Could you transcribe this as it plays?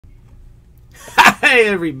Hey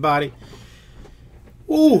everybody!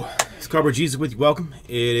 Ooh, it's Cardboard Jesus with you. Welcome.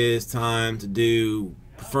 It is time to do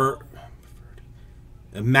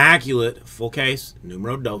Immaculate full case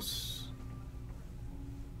numero dos.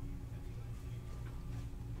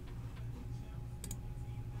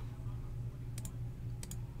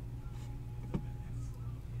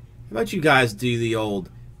 How about you guys do the old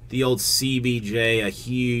CBJ, a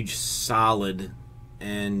huge solid,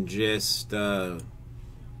 and just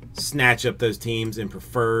snatch up those teams in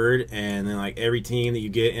preferred, and then like every team that you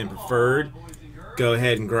get in preferred, go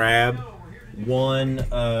ahead and grab one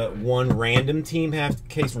random team, half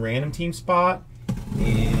case random team spot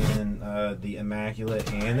in the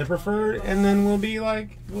Immaculate and the preferred, and then we'll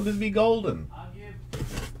just be golden.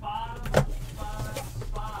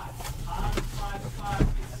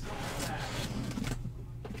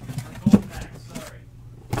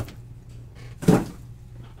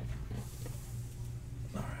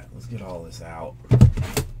 Get all this out. There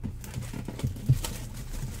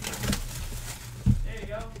you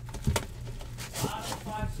go. Bottom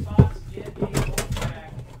 5 spots, get a gold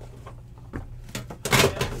pack.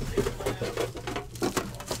 6 labs.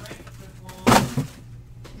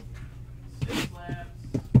 6 labs.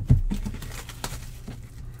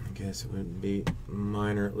 I guess it would be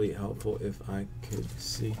minorly helpful if I could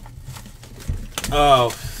see.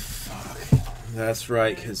 Oh, fuck. That's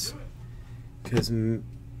right, because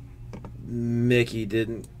Mickey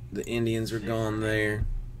didn't. The Indians are gone there.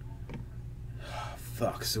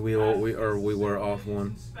 Fuck. So we were off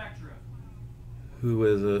one. Who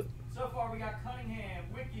is it? So far we got Cunningham,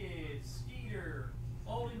 Wicked, Skeeter,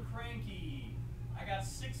 Old and Cranky. I got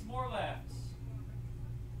 6 more left.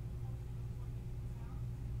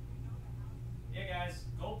 Yeah, guys.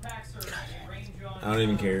 Gold packs are range on. I don't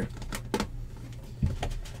even care.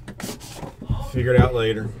 Figure it out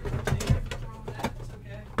later.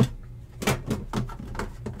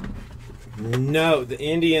 No, the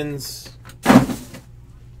Indians.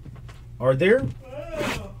 Are there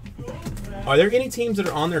any teams that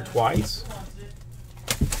are on there twice?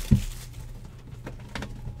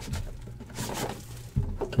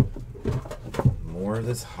 More of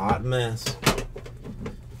this hot mess.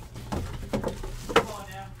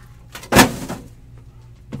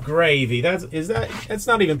 Gravy. That's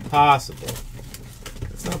not even possible.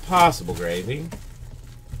 It's not possible, Gravy.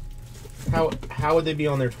 How would they be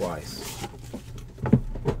on there twice?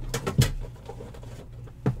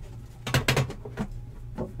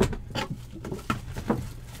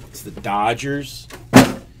 The Dodgers.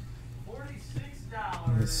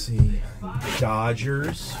 Let's see.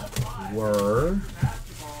 Dodgers were.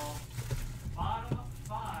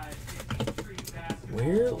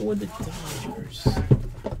 Where were the Dodgers?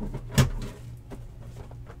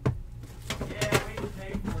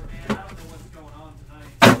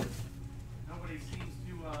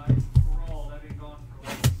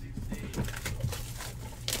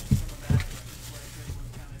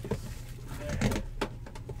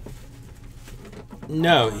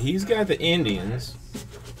 No, he's got the Indians.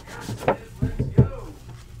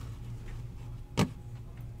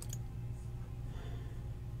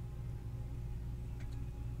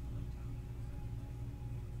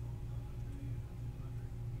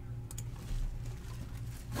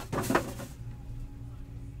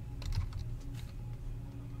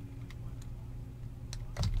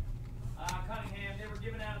 Cunningham, they were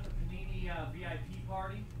giving out at the Panini VIP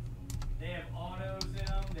party. They have autos in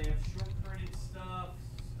them. They have short printed stuff,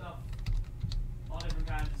 all different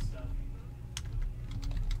kinds of stuff.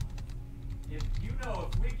 If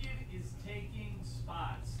Wicked is taking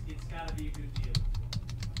spots, it's got to be a good deal.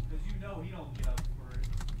 Because he don't get up for it.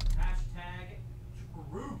 Hashtag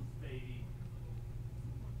truth, baby.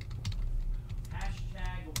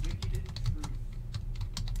 Hashtag wicked truth.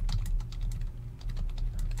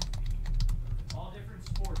 All different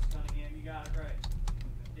sports, Cunningham. You got it right.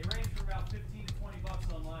 They range from about 15 to 20 bucks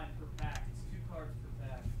online per pack. It's 2 cards per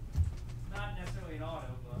pack. It's not necessarily an auto,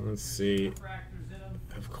 but let's see. refractors in them.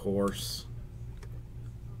 Of course.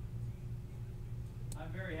 I'm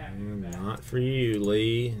very happy with that. Not for you,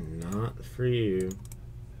 Lee. Not for you.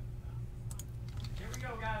 Here we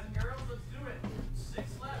go, guys and girls. Let's do it.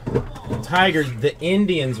 6 left. Come on. Tiger, the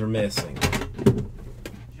Indians are missing.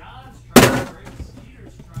 John's trying to break.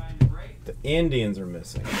 Skeeter's trying to break. The Indians are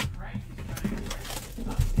missing.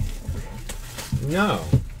 No.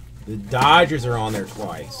 The Dodgers are on there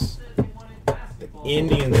twice. The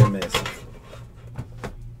Indians are missing.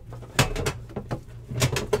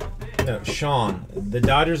 No, Sean. The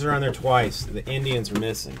Dodgers are on there twice. The Indians are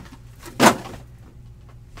missing.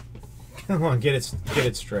 Come on, get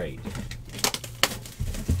it straight.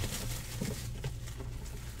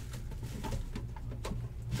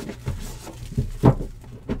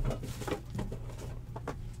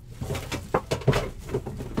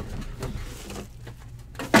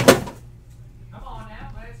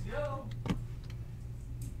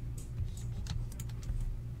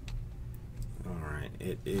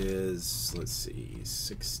 it is, let's see,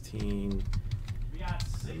 16 We got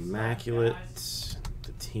 6 Immaculate. left, guys.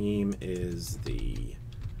 The team is the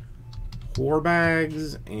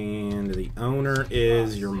Whorebags, and the owner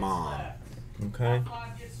is your mom. Okay?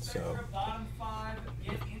 So,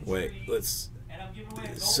 wait, let's.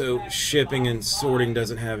 So shipping and sorting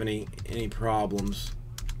doesn't have any problems.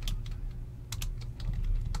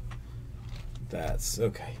 That's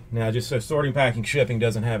okay. Now, just so sorting, packing, shipping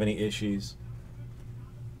doesn't have any issues.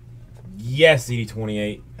 Yes,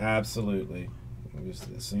 ED28, absolutely. Just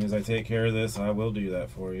as soon as I take care of this, I will do that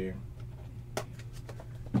for you.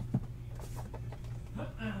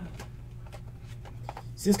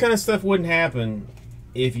 See, this kind of stuff wouldn't happen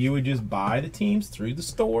if you would just buy the teams through the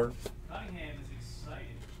store. Cunningham is excited.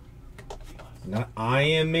 Not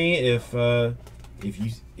IM me if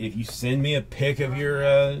you send me a pic of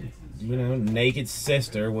your naked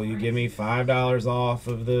sister, will you give me $5 off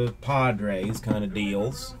of the Padres kind of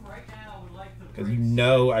deals? Because you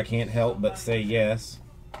know I can't help but say yes.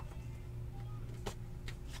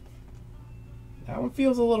 That one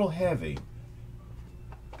feels a little heavy.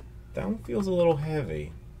 That one feels a little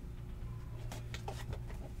heavy.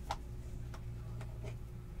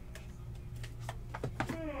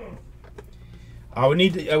 I would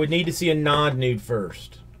need to see a non-nude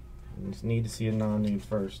first. I just need to see a non-nude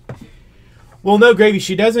first. Well, no, Gravy,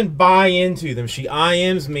 she doesn't buy into them. She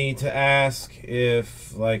IMs me to ask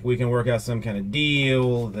if, like, we can work out some kind of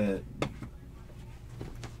deal that,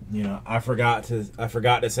 you know, I forgot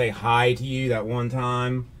to say hi to you that one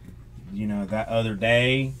time, you know, that other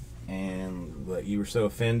day, and but you were so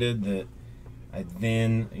offended that I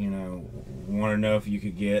then, you know, want to know if you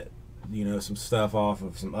could get, you know, some stuff off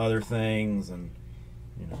of some other things, and,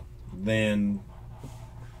 you know, then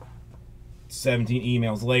 17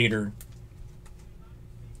 emails later,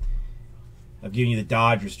 I've given you the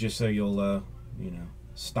Dodgers just so you'll, you know,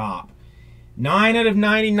 stop. 9 out of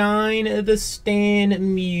 99, the Stan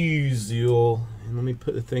Musial. And let me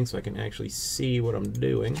put the thing so I can actually see what I'm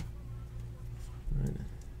doing.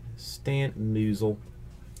 Stan Musial.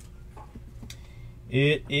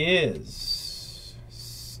 It is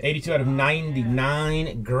 82 out of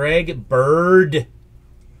 99, Greg Bird.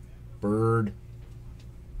 Bird.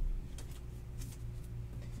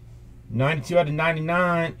 92 out of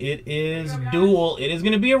 99, it is dual. It is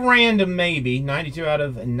going to be a random maybe. 92 out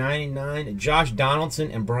of 99, Josh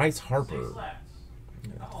Donaldson and Bryce Harper.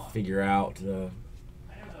 Figure out. I know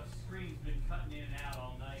the screen's been cutting in and out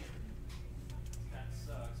all night. That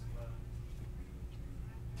sucks,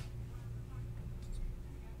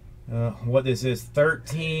 but... what this is,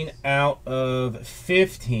 13 out of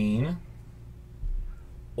 15.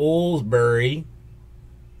 Olsbury.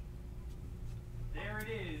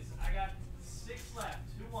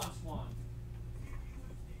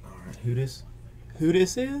 Who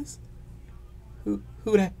this is? Who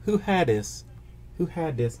had this? Who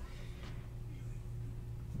had this?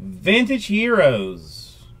 Vintage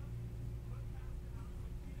Heroes.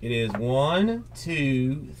 It is 1,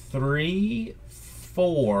 2, 3,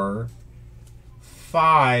 4,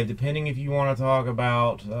 5, depending if you want to talk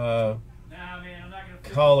about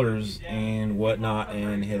colors and whatnot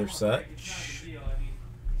and Heather such.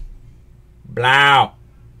 Blau.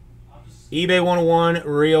 eBay 101,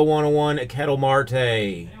 Rio 101, Kettle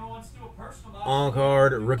Marte.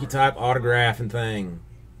 On-card, rookie type autograph and thing.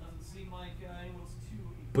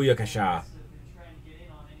 Booyakasha.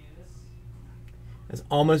 That's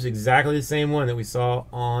almost exactly the same one that we saw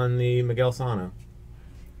on the Miguel Sano.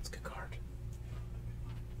 It's a good card.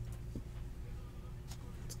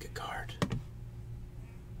 It's a good card.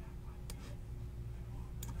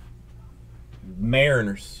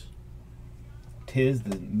 Mariners. Tis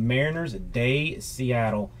the Mariners Day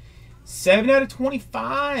Seattle. 7 out of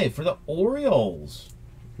 25 for the Orioles.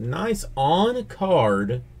 Nice on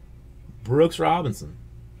card Brooks Robinson.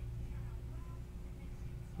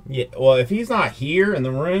 Yeah, well, if he's not here in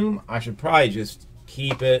the room, I should probably just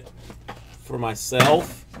keep it for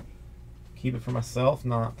myself. Keep it for myself,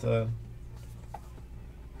 not to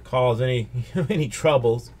cause any any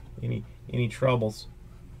troubles. Any troubles.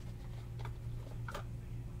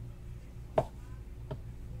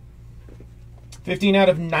 $15 out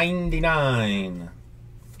of 99.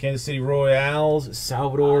 Kansas City Royals,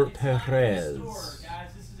 Salvador Perez. Guys,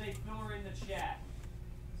 this is a filler in the chat.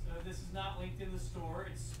 So this is not linked in the store.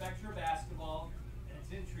 It's Spectra Basketball, and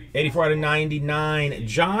it's in Tree. 84 out of 99,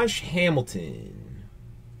 Josh Hamilton.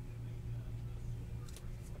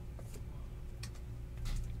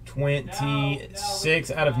 26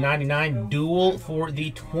 out of 99, dual for the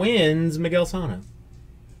Twins, Miguel Sano.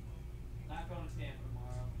 Not going to Tampa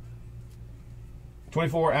tomorrow.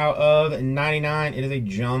 24 out of 99. It is a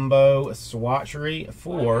jumbo swatchery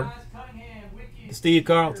for Steve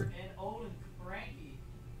Carlton.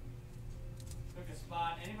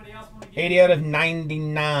 80 out of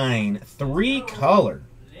 99. 3-color.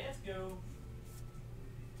 Let's go.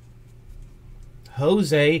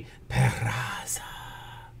 Jose Peraza.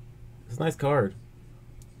 It's a nice card.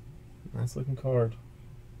 Nice looking card.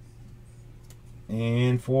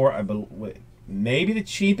 And for, I believe, maybe the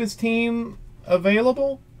cheapest team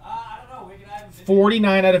available? I don't know.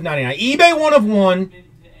 49 out of 99. eBay 1 of 1.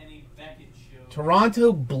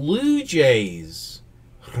 Toronto Blue Jays.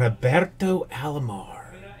 Roberto Alomar.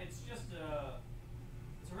 It's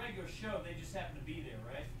a regular show. They just happen to be there,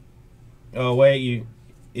 right? Oh, wait.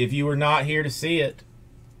 If you were not here to see it.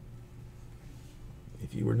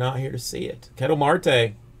 If you were not here to see it. Kettle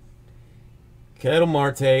Marte. Kettle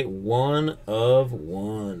Marte, 1 of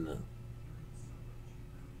 1.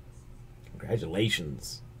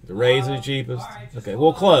 Congratulations. The Rays are the cheapest. Right, okay,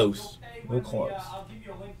 we'll close. We'll close. I'll give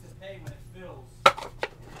you a link to pay when it fills.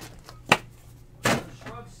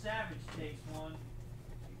 Shrug Savage takes one.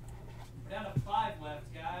 We're down to 5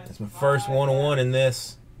 left, guys. That's my first 1-on-1 in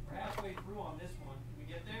this. We're halfway through on this one. Can we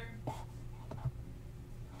get there?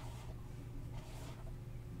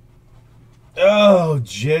 Oh,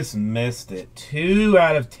 just missed it. 2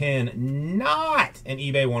 out of 10. Not an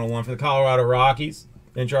eBay 1-on-1 for the Colorado Rockies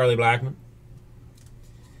and Charlie Blackmon.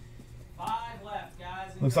 5 left,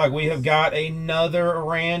 guys. Looks like we have got another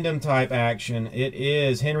random type action. It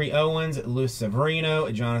is Henry Owens, Luis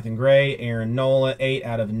Severino, Jonathan Gray, Aaron Nola, 8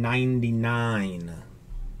 out of 99.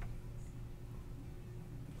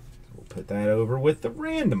 We'll put that over with the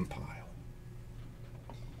random pile.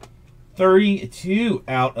 32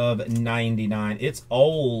 out of 99. It's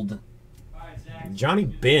old. All right, Zach. Johnny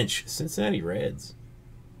Bench, Cincinnati Reds.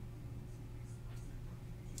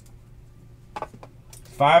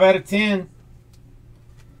 5 out of 10.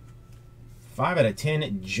 5 out of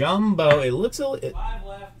 10. Jumbo. It looks 5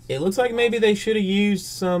 left. it looks like maybe they should have used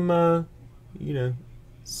some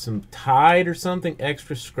some Tide or something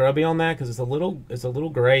extra scrubby on that because it's a little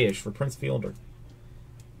grayish for Prince Fielder.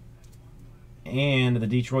 And the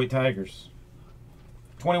Detroit Tigers.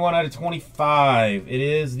 21 out of 25. It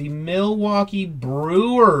is the Milwaukee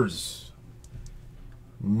Brewers.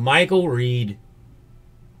 Michael Reed.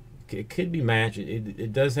 It could be matched.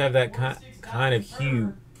 It does have that kind of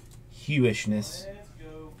hueishness. Let's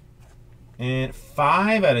go. And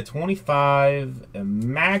 5 out of 25.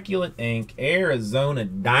 Immaculate Ink. Arizona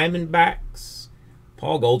Diamondbacks.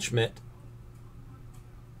 Paul Goldschmidt.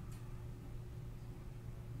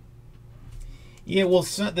 Yeah, well,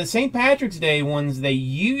 the St. Patrick's Day ones, they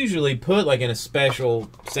usually put like in a special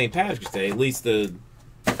St. Patrick's Day. At least the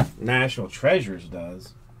National Treasures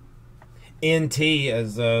does. NT,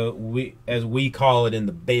 as we call it in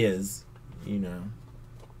the biz, you know.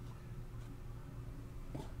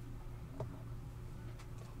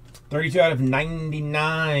 $32 out of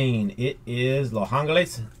 99. It is Los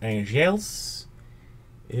Angeles Angels.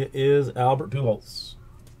 It is Albert Pujols.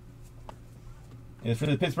 It's for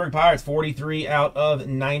the Pittsburgh Pirates. 43 out of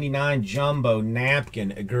 99. Jumbo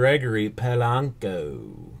napkin. Gregory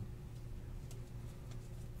Polanco.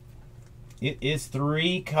 It is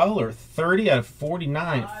 3-color. 30 out of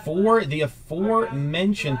 49 for the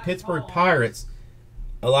aforementioned Pittsburgh Pirates.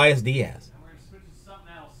 Elias Diaz. And we're going to switch to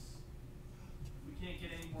something else. We can't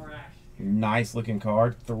get any more action. Nice looking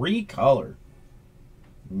card. 3-color.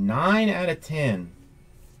 9 out of 10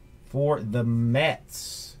 for the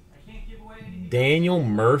Mets. Daniel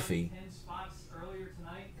Murphy.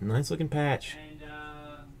 Nice looking patch.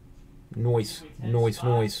 Noise. I'm trying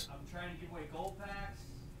to give away gold packs.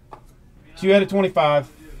 2 out of 25.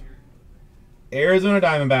 Arizona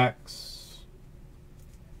Diamondbacks.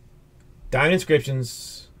 Diamond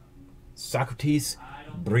Inscriptions. Socrates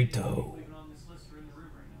Brito.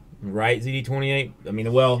 Right, ZD28. I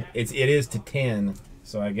mean, well, it is to 10,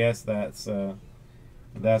 so I guess that's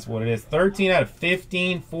what it is. 13 out of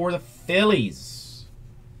 15 for the Phillies.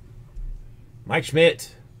 Mike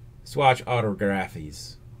Schmidt, swatch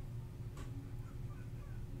autographies.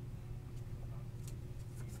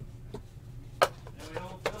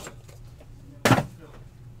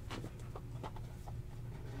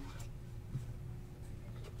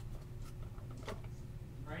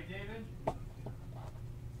 Right, David?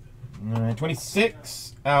 All right,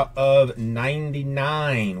 26 out of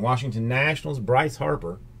 99. Washington Nationals, Bryce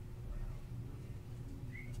Harper.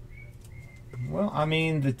 Well, I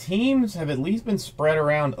mean, the teams have at least been spread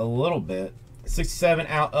around a little bit. 67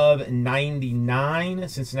 out of 99.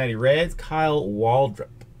 Cincinnati Reds, Kyle Waldrop.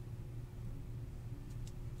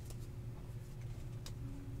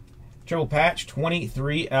 Triple patch,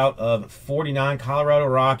 23 out of 49. Colorado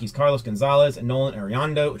Rockies, Carlos Gonzalez, and Nolan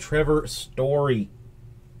Ariando, Trevor Story.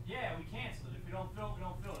 Yeah, we cancel it. If we don't fill it, we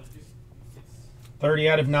don't fill it. It's 30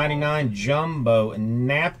 out of 99. Jumbo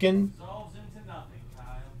Napkin dissolves into nothing,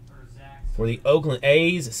 Kyle. Or Zach. for the Oakland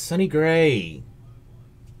A's, Sonny Gray.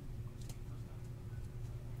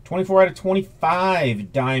 24 out of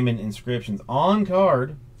 25 diamond inscriptions on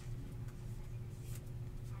card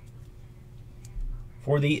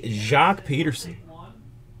for the Jacques Peterson. Well,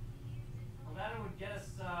 that would get us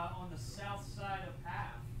on the south side of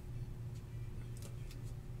half.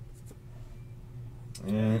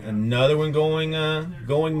 And another one going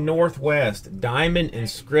northwest. Diamond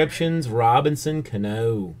inscriptions, Robinson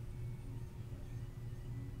Cano.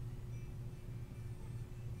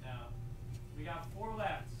 Now, we got 4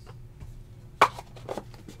 left.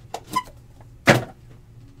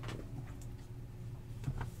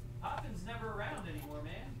 Poppin's never around anymore,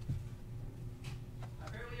 man. I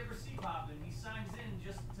barely ever see Poppin. He signs in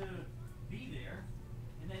just to be there,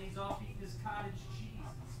 and then he's off eating his cottage cheese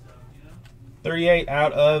and stuff, you know? 38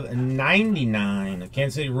 out of 99.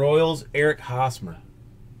 Kansas City Royals, Eric Hosmer.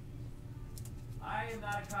 I am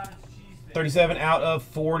not a cottage cheese fan. 37 out of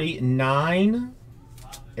 49.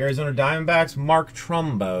 Arizona Diamondbacks, Mark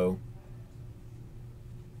Trumbo.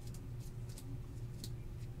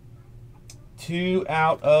 2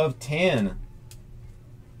 out of 10.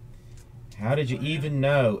 How did you even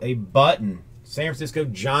know? A button. San Francisco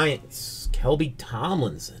Giants, Kelby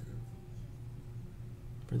Tomlinson.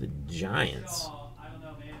 For the Giants. I don't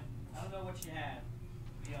know, man. I don't know what you had.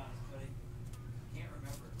 To be honest, buddy. Can't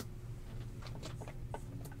remember.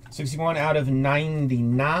 61 out of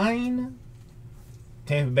 99.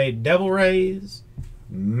 Tampa Bay Devil Rays,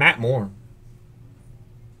 Matt Moore.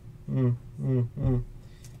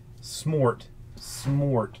 Smort.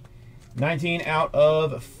 19 out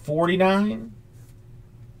of 49.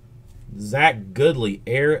 Zach Goodley,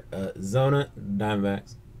 Arizona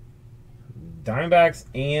Diamondbacks. Diamondbacks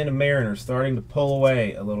and Mariners starting to pull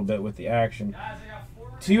away a little bit with the action. Guys, I got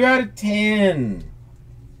 4. 2 out of 10.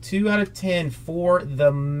 2 out of 10 for the I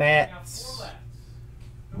got 4 Mets. left.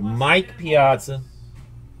 Mike Piazza,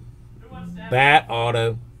 Who wants that? Bat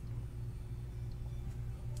Auto.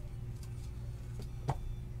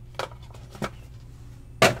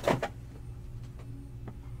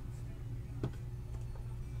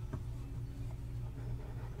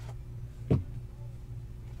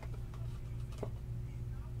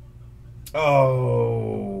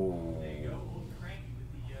 Oh. There you go. A little cranky with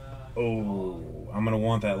the, Oh. I'm going to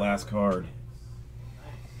want that last card.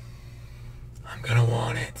 I'm going to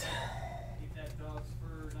want it. Keep that dog's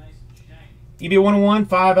fur nice and shiny. EB 101,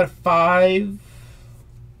 5 out of 5.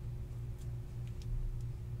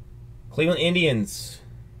 Cleveland Indians,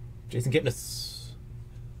 Jason Kipnis.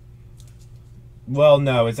 Well,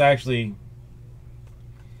 no, it's actually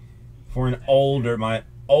for my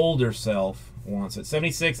older self wants it.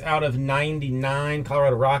 76 out of 99.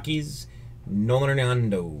 Colorado Rockies, Nolan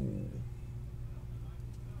Ariando.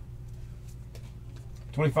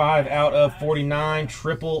 25 out of 49.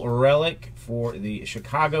 Triple relic for the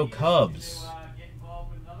Chicago Cubs, Get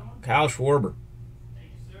involved with another one? Kyle Schwarber.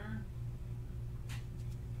 Thank you, sir.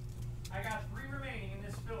 I got 3 remaining in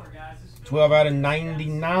this filler, guys. This filler 12 out of is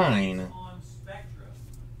 99. on Spectra.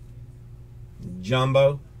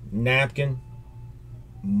 Jumbo, Napkin.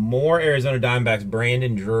 More Arizona Diamondbacks,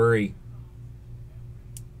 Brandon Drury.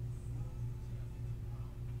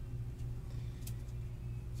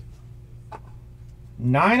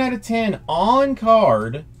 Nine out of 10 on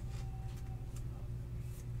card.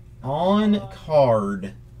 On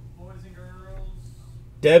card. Boys and girls.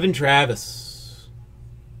 Devin Travis.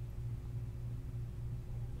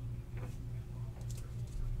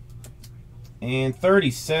 And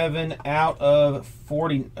 37 out of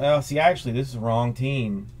 40. See, actually, this is the wrong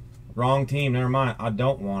team. Wrong team. Never mind. I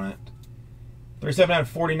don't want it. 37 out of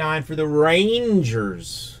 49 for the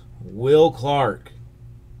Rangers. Will Clark.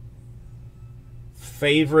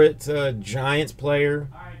 Favorite Giants player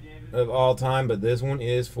All right, David. of all time, but this one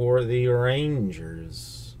is for the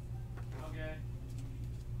Rangers. Okay.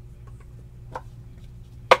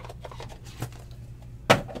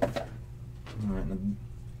 All right, now,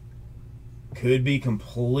 could be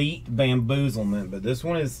complete bamboozlement, but this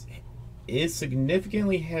one is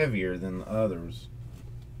significantly heavier than the others.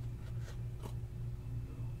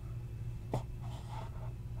 All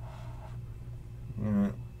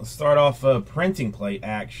right, let's start off printing plate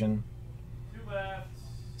action. 2 left.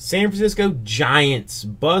 San Francisco Giants,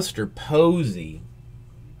 Buster Posey.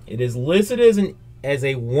 It is listed as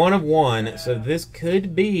a 1 of 1, so this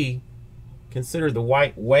could be considered the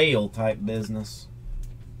white whale type business.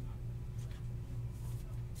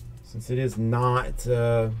 Since it is not, We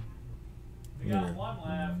got one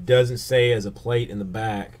left. doesn't say as a plate in the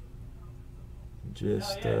back.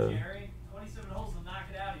 Just Oh, yeah, Jerry. 27 holes to knock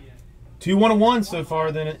it out of you. 2 1-1 so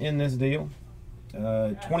far then in this deal.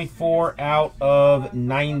 24 out of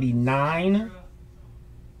 99.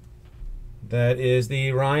 That is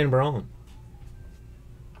the Ryan Braun.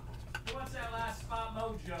 Who wants that last spot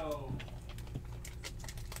mojo?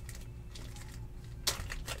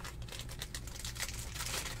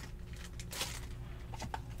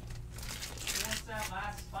 Who wants that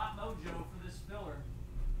last spot mojo for this filler?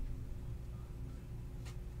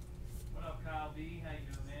 What up, Kyle B? How you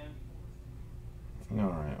doing, man?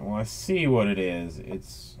 All right. Well, I see what it is.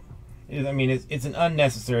 It's an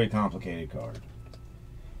unnecessary complicated card.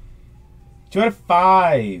 2 out of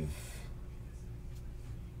 5.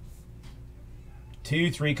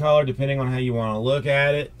 2, 3 color, depending on how you want to look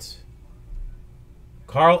at it.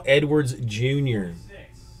 Carl Edwards Jr.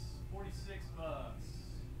 46 bucks.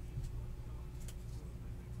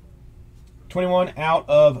 21 out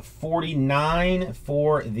of 49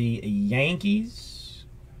 for the Yankees.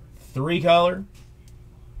 3 color.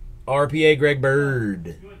 RPA Greg Bird.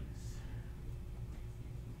 Goodness.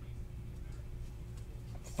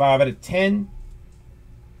 5 out of 10.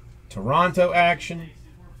 Toronto action.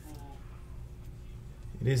 We're full.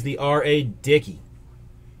 It is the R.A. Dickey.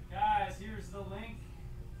 Guys, here's the link.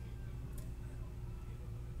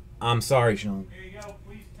 I'm sorry, Sean. Here you go.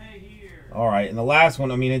 Please pay here. All right, and the last one,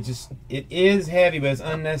 it is heavy, but it's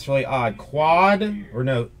unnecessarily odd.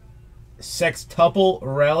 Sextuple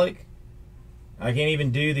relic. I can't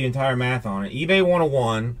even do the entire math on it. eBay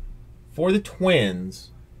 101 for the Twins.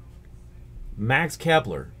 Max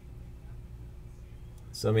Kepler.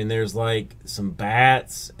 So, there's like some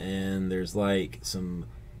bats and there's like some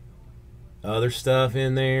other stuff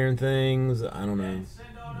in there and things. I don't know.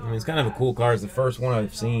 It's kind of a cool card. It's the first one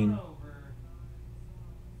I've seen.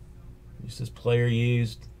 Just this player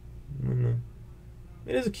used. I don't know.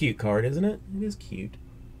 It is a cute card, isn't it? It is cute.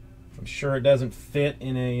 I'm sure it doesn't fit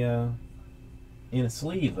in a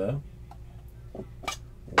sleeve, though.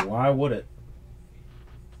 Why would it?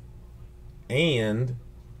 And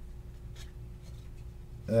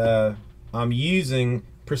I'm using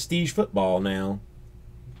Prestige Football now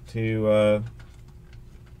to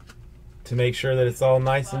make sure that it's all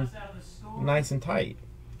nice and tight.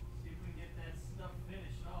 See if we can get that stuff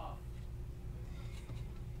finished off.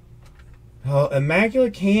 Oh,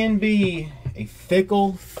 Immaculate can be a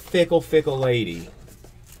fickle lady.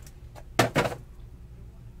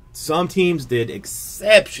 Some teams did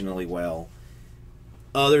exceptionally well.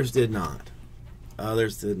 Others did not.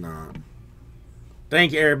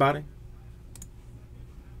 Thank you, everybody.